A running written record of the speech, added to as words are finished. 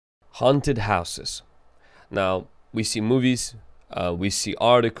haunted houses. Now, we see movies, we see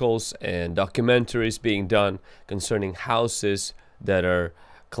articles and documentaries being done concerning houses that are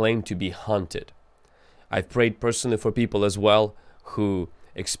claimed to be haunted. I've prayed personally for people as well who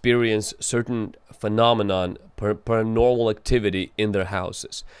experience certain phenomenon, paranormal activity in their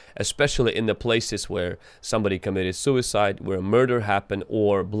houses, especially in the places where somebody committed suicide, where a murder happened,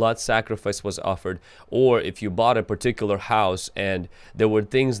 or blood sacrifice was offered, or if you bought a particular house and there were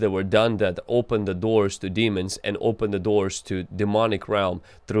things that were done that opened the doors to demons and opened the doors to demonic realm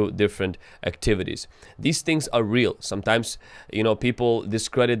through different activities. These things are real. Sometimes, you know, people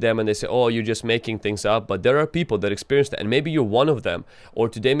discredit them and they say, oh, you're just making things up, but there are people that experience that, and maybe you're one of them. Or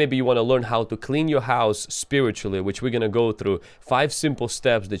today maybe you want to learn how to clean your house spiritually, which we're going to go through 5 simple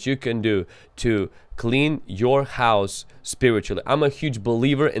steps that you can do to clean your house spiritually. I'm a huge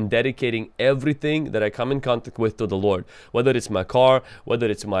believer in dedicating everything that I come in contact with to the Lord, whether it's my car, whether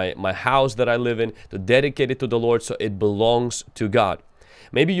it's my house that I live in, to dedicate it to the Lord so it belongs to God.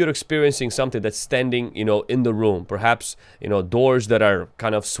 Maybe you're experiencing something that's standing, you know, in the room. Perhaps, you know, doors that are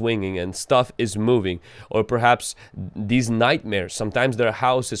kind of swinging and stuff is moving. Or perhaps these nightmares. Sometimes there are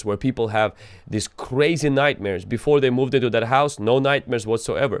houses where people have these crazy nightmares. Before they moved into that house, no nightmares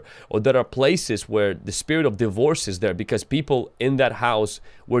whatsoever. Or there are places where the spirit of divorce is there because people in that house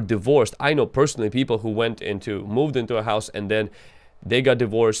were divorced. I know personally people who moved into a house and then they got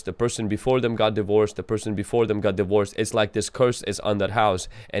divorced, the person before them got divorced, the person before them got divorced. It's like this curse is on that house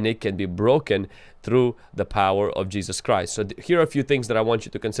and it can be broken through the power of Jesus Christ. So here are a few things that I want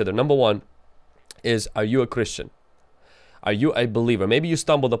you to consider. Number one is, are you a Christian? Are you a believer? Maybe you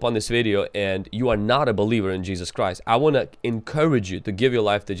stumbled upon this video and you are not a believer in Jesus Christ. I want to encourage you to give your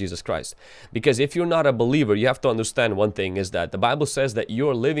life to Jesus Christ. Because if you're not a believer, you have to understand one thing is that the Bible says that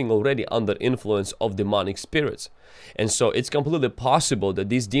you're living already under influence of demonic spirits. And so it's completely possible that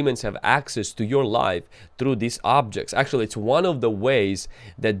these demons have access to your life through these objects. Actually, it's one of the ways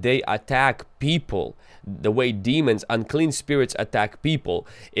that they attack people. The way demons, unclean spirits attack people.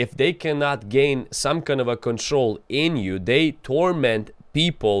 If they cannot gain some kind of a control in you, they torment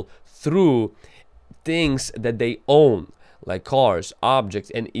people through things that they own, like cars, objects,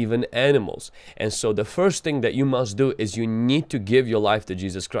 and even animals. And so the first thing that you must do is you need to give your life to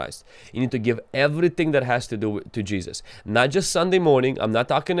Jesus Christ. You need to give everything that has to do to Jesus. Not just Sunday morning. I'm not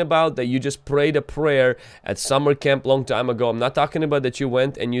talking about that you just prayed a prayer at summer camp long time ago. I'm not talking about that you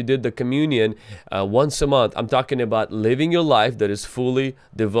went and you did the communion once a month. I'm talking about living your life that is fully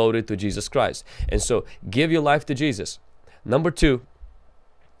devoted to Jesus Christ. And so give your life to Jesus. Number two,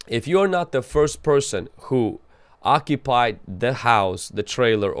 if you're not the first person who occupied the house, the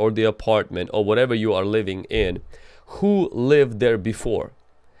trailer, or the apartment, or whatever you are living in, who lived there before?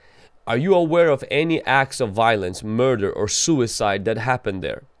 Are you aware of any acts of violence, murder, or suicide that happened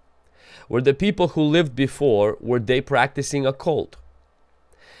there? Were the people who lived before, were they practicing a cult?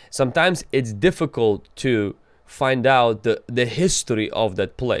 Sometimes it's difficult to find out the history of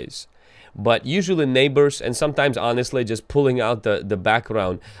that place. But usually neighbors, and sometimes honestly just pulling out the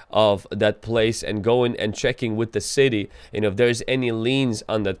background of that place and going and checking with the city, and if there's any liens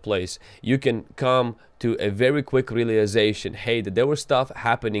on that place, you can come to a very quick realization, hey, that there was stuff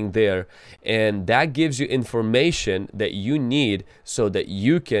happening there, and that gives you information that you need so that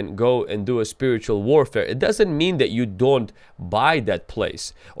you can go and do a spiritual warfare. It doesn't mean that you don't buy that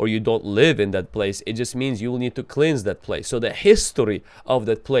place or you don't live in that place. It just means you will need to cleanse that place. So the history of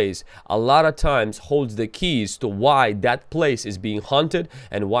that place a lot of times holds the keys to why that place is being haunted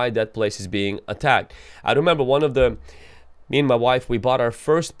and why that place is being attacked. I remember me and my wife, we bought our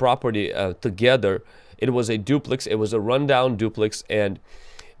first property together. It was a duplex. It was a rundown duplex. And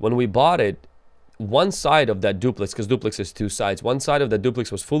when we bought it, one side of that duplex, because duplex is 2 sides, one side of the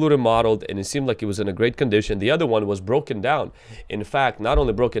duplex was fully remodeled and it seemed like it was in a great condition. The other one was broken down. In fact, not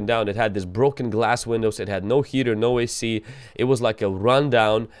only broken down, it had this broken glass windows. It had no heater, no AC. It was like a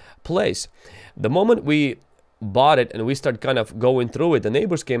rundown place. The moment we bought it and we started kind of going through it, the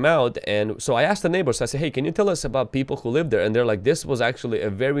neighbors came out, and so I asked the neighbors, I said, hey, can you tell us about people who live there? And they're like, this was actually a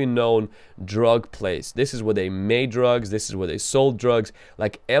very known drug place. This is where they made drugs. This is where they sold drugs.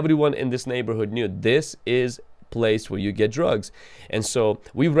 Like everyone in this neighborhood knew this is place where you get drugs. And so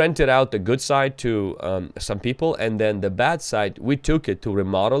we rented out the good side to some people, and then the bad side we took it to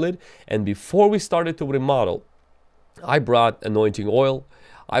remodel it. And before we started to remodel, I brought anointing oil,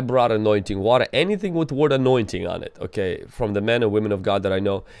 I brought anointing water, anything with word anointing on it, okay, from the men and women of God that I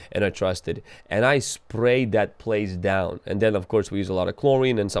know and I trusted, and I sprayed that place down. And then of course we used a lot of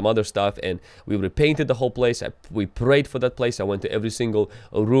chlorine and some other stuff, and we repainted the whole place. We prayed for that place. I went to every single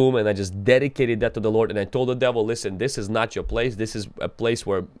room and I just dedicated that to the Lord, and I told the devil, listen, this is not your place. This is a place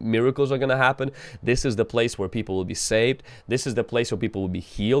where miracles are going to happen. This is the place where people will be saved. This is the place where people will be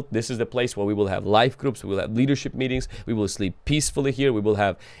healed. This is the place where we will have life groups. We will have leadership meetings. We will sleep peacefully here. We will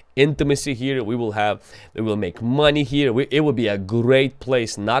have intimacy here. We will make money here. It will be a great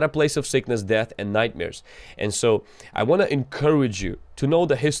place, not a place of sickness, death, and nightmares. And so I want to encourage you to know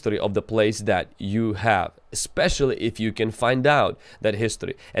the history of the place that you have, especially if you can find out that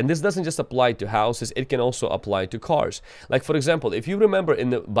history. And this doesn't just apply to houses, it can also apply to cars. Like for example, if you remember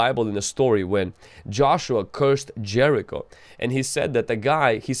in the Bible, in the story when Joshua cursed Jericho, and he said that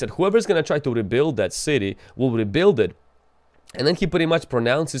he said whoever's going to try to rebuild that city will rebuild it. And then he pretty much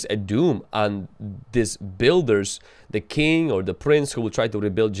pronounces a doom on these builders, the king or the prince who will try to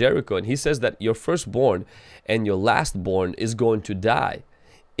rebuild Jericho. And he says that your firstborn and your lastborn is going to die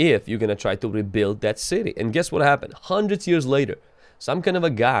if you're going to try to rebuild that city. And guess what happened? Hundreds of years later, some kind of a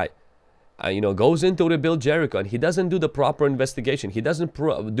guy, goes in to rebuild Jericho, and he doesn't do the proper investigation. He doesn't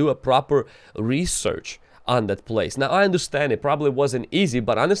do a proper research on that place. Now I understand it probably wasn't easy,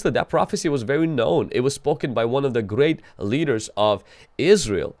 but honestly that prophecy was very known. It was spoken by one of the great leaders of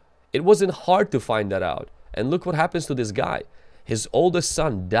Israel. It wasn't hard to find that out. And look what happens to this guy. His oldest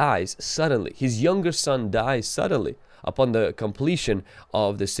son dies suddenly. His younger son dies suddenly upon the completion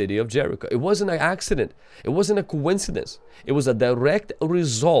of the city of Jericho. It wasn't an accident. It wasn't a coincidence. It was a direct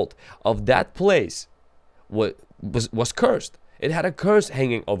result of that place was cursed. It had a curse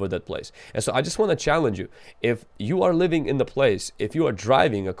hanging over that place. And so I just want to challenge you. If you are living in the place, if you are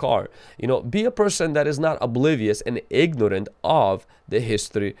driving a car, be a person that is not oblivious and ignorant of the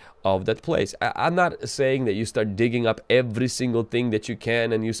history of that place. I'm not saying that you start digging up every single thing that you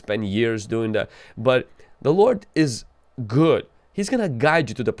can and you spend years doing that. But the Lord is good. He's going to guide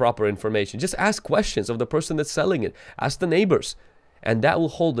you to the proper information. Just ask questions of the person that's selling it. Ask the neighbors. And that will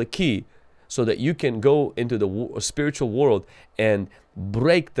hold the key so that you can go into the spiritual world and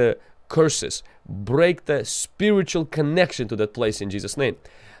break the curses, break the spiritual connection to that place in Jesus' name.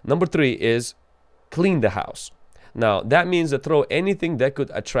 Number 3 is clean the house. Now, that means to throw anything that could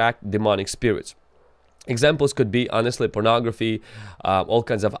attract demonic spirits. Examples could be, honestly, pornography, all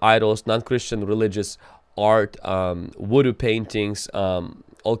kinds of idols, non-Christian religious art, voodoo paintings,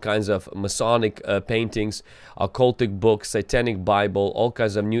 all kinds of Masonic paintings, occultic books, satanic Bible, all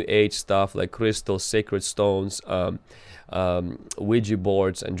kinds of New Age stuff like crystals, sacred stones, Ouija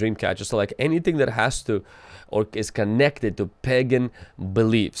boards, and dream catchers. So like anything that has to or is connected to pagan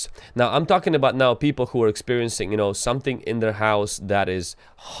beliefs. Now I'm talking about now people who are experiencing something in their house that is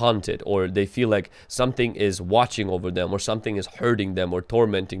haunted, or they feel like something is watching over them, or something is hurting them or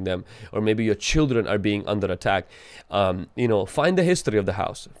tormenting them, or maybe your children are being under attack. Find the history of the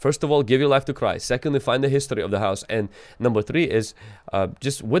house. First of all, give your life to Christ. Secondly, find the history of the house. And number 3 is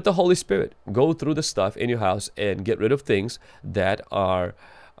just with the Holy Spirit, go through the stuff in your house and get rid of things that are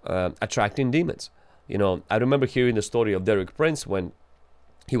attracting demons. I remember hearing the story of Derek Prince when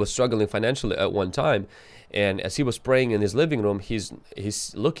he was struggling financially at one time, and as he was praying in his living room, he's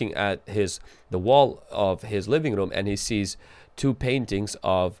looking at the wall of his living room, and he sees 2 paintings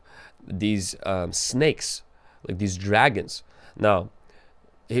of these snakes, like these dragons. Now,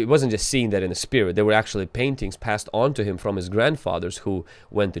 he wasn't just seeing that in the spirit. They were actually paintings passed on to him from his grandfathers who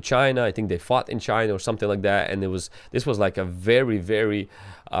went to China. I think they fought in China or something like that. And this was like a very, very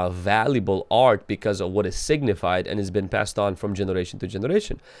valuable art because of what is signified, and has been passed on from generation to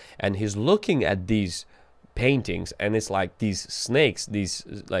generation. And he's looking at these paintings, and it's like these snakes, these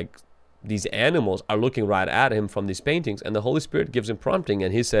animals are looking right at him from these paintings. And the Holy Spirit gives him prompting,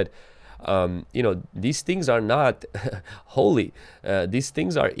 and he said, these things are not holy. These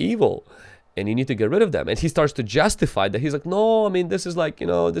things are evil, and you need to get rid of them. And he starts to justify that. He's like, no, I mean, this is like,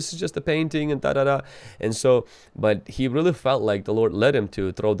 this is just a painting and da-da-da. And so, but he really felt like the Lord led him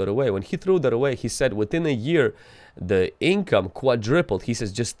to throw that away. When he threw that away, he said within a year, the income quadrupled. He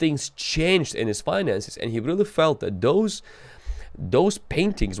says just things changed in his finances. And he really felt that those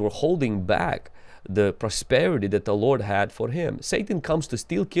paintings were holding back the prosperity that the Lord had for him. Satan comes to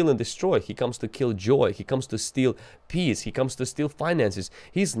steal, kill, and destroy. He comes to kill joy. He comes to steal peace. He comes to steal finances.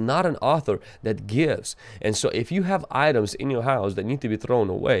 He's not an author that gives. And so if you have items in your house that need to be thrown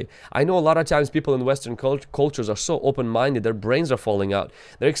away, I know a lot of times people in Western cultures are so open-minded, their brains are falling out.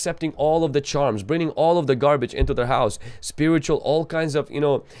 They're accepting all of the charms, bringing all of the garbage into their house, spiritual, all kinds of,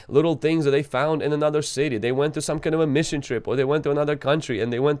 little things that they found in another city. They went to some kind of a mission trip, or they went to another country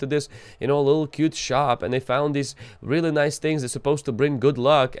and they went to this, little cute shop, and they found these really nice things that's supposed to bring good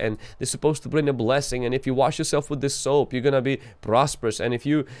luck, and they're supposed to bring a blessing. And if you wash yourself with this soap, you're gonna be prosperous. And if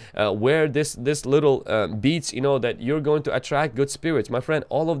you wear this little beads, that you're going to attract good spirits. My friend,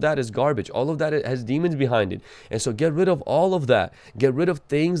 all of that is garbage. All of that has demons behind it. And so get rid of all of that. Get rid of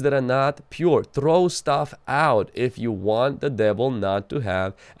things that are not pure. Throw stuff out if you want the devil not to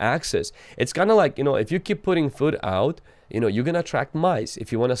have access. It's kind of like, if you keep putting food out, you're going to attract mice.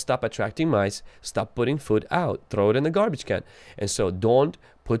 If you want to stop attracting mice, stop putting food out. Throw it in the garbage can. And so don't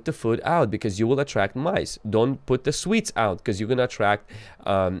put the food out, because you will attract mice. Don't put the sweets out, because you're going to attract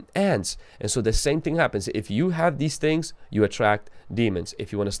ants. And so the same thing happens. If you have these things, you attract demons.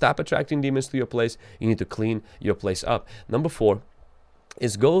 If you want to stop attracting demons to your place, you need to clean your place up. Number 4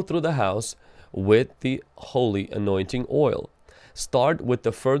 is go through the house with the holy anointing oil. Start with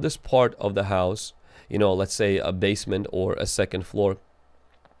the furthest part of the house, let's say a basement or a second floor.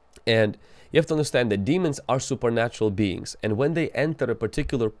 And you have to understand that demons are supernatural beings. And when they enter a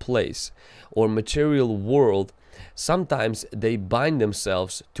particular place or material world, sometimes they bind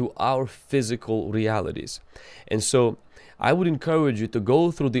themselves to our physical realities. And so I would encourage you to go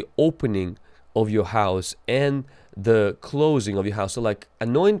through the opening of your house and the closing of your house. So like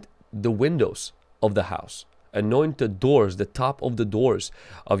anoint the windows of the house. Anoint the doors, the top of the doors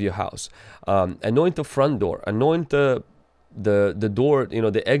of your house. Anoint the front door. Anoint the door,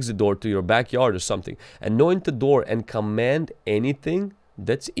 the exit door to your backyard or something. Anoint the door and command anything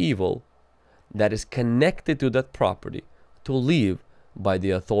that's evil that is connected to that property to leave by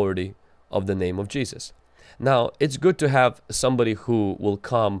the authority of the name of Jesus. Now, it's good to have somebody who will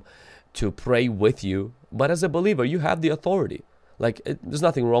come to pray with you, but as a believer, you have the authority. There's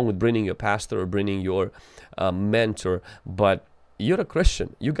nothing wrong with bringing your pastor or bringing your mentor, but you're a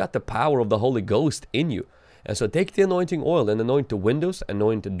Christian. You got the power of the Holy Ghost in you. And so take the anointing oil and anoint the windows,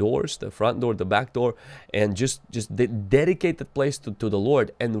 anoint the doors, the front door, the back door, and just dedicate that place to the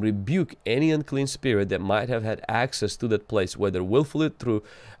Lord, and rebuke any unclean spirit that might have had access to that place, whether willfully through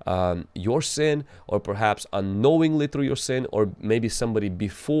your sin, or perhaps unknowingly through your sin, or maybe somebody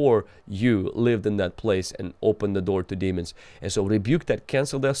before you lived in that place and opened the door to demons. And so rebuke that,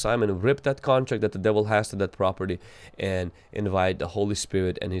 cancel the assignment, rip that contract that the devil has to that property, and invite the Holy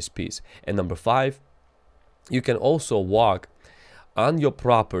Spirit and His peace. And number 5, you can also walk on your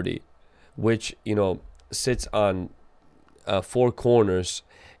property, which sits on 4 corners,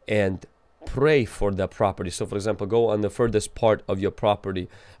 and pray for that property. So for example, go on the furthest part of your property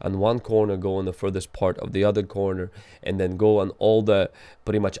on one corner, go on the furthest part of the other corner, and then go on all the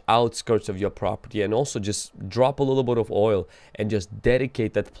pretty much outskirts of your property, and also just drop a little bit of oil and just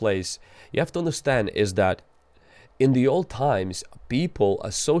dedicate that place. You have to understand is that in the old times, people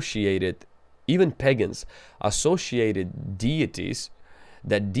associated, even pagans, associated deities,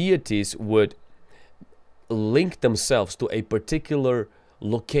 that deities would link themselves to a particular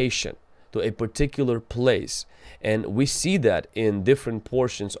location, to a particular place. And we see that in different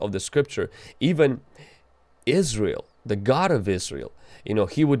portions of the scripture. Even Israel, the God of Israel,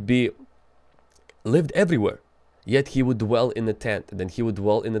 he would be lived everywhere, yet he would dwell in the tent, and then he would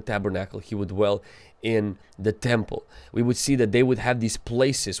dwell in the tabernacle, he would dwell in the temple. We would see that they would have these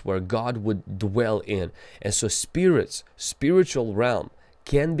places where God would dwell in. And so spiritual realm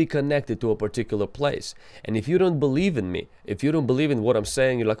can be connected to a particular place. And if you don't believe in me, if you don't believe in what I'm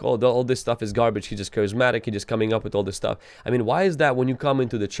saying, you're like, oh, all this stuff is garbage, he's just charismatic, he's just coming up with all this stuff. I mean, why is that when you come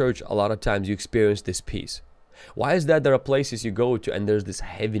into the church, a lot of times you experience this peace? Why is that there are places you go to and there's this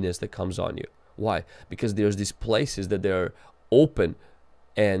heaviness that comes on you? Why? Because there's these places that they're open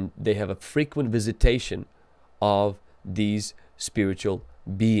and they have a frequent visitation of these spiritual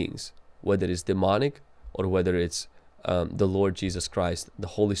beings, whether it's demonic or whether it's the Lord Jesus Christ, the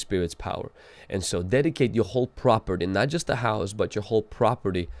Holy Spirit's power. And so dedicate your whole property, not just the house, but your whole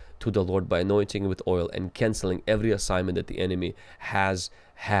property to the Lord by anointing it with oil and canceling every assignment that the enemy has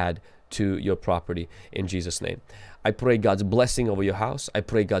had to your property in Jesus' name. I pray God's blessing over your house. I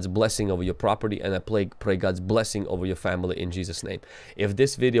pray God's blessing over your property, and I pray God's blessing over your family in Jesus' name. If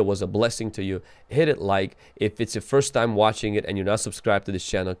this video was a blessing to you, hit it like. If it's your first time watching it and you're not subscribed to this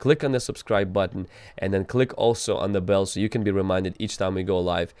channel, click on the subscribe button and then click also on the bell so you can be reminded each time we go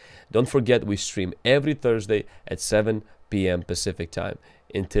live. Don't forget, we stream every Thursday at 7 p.m. Pacific time.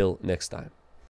 Until next time.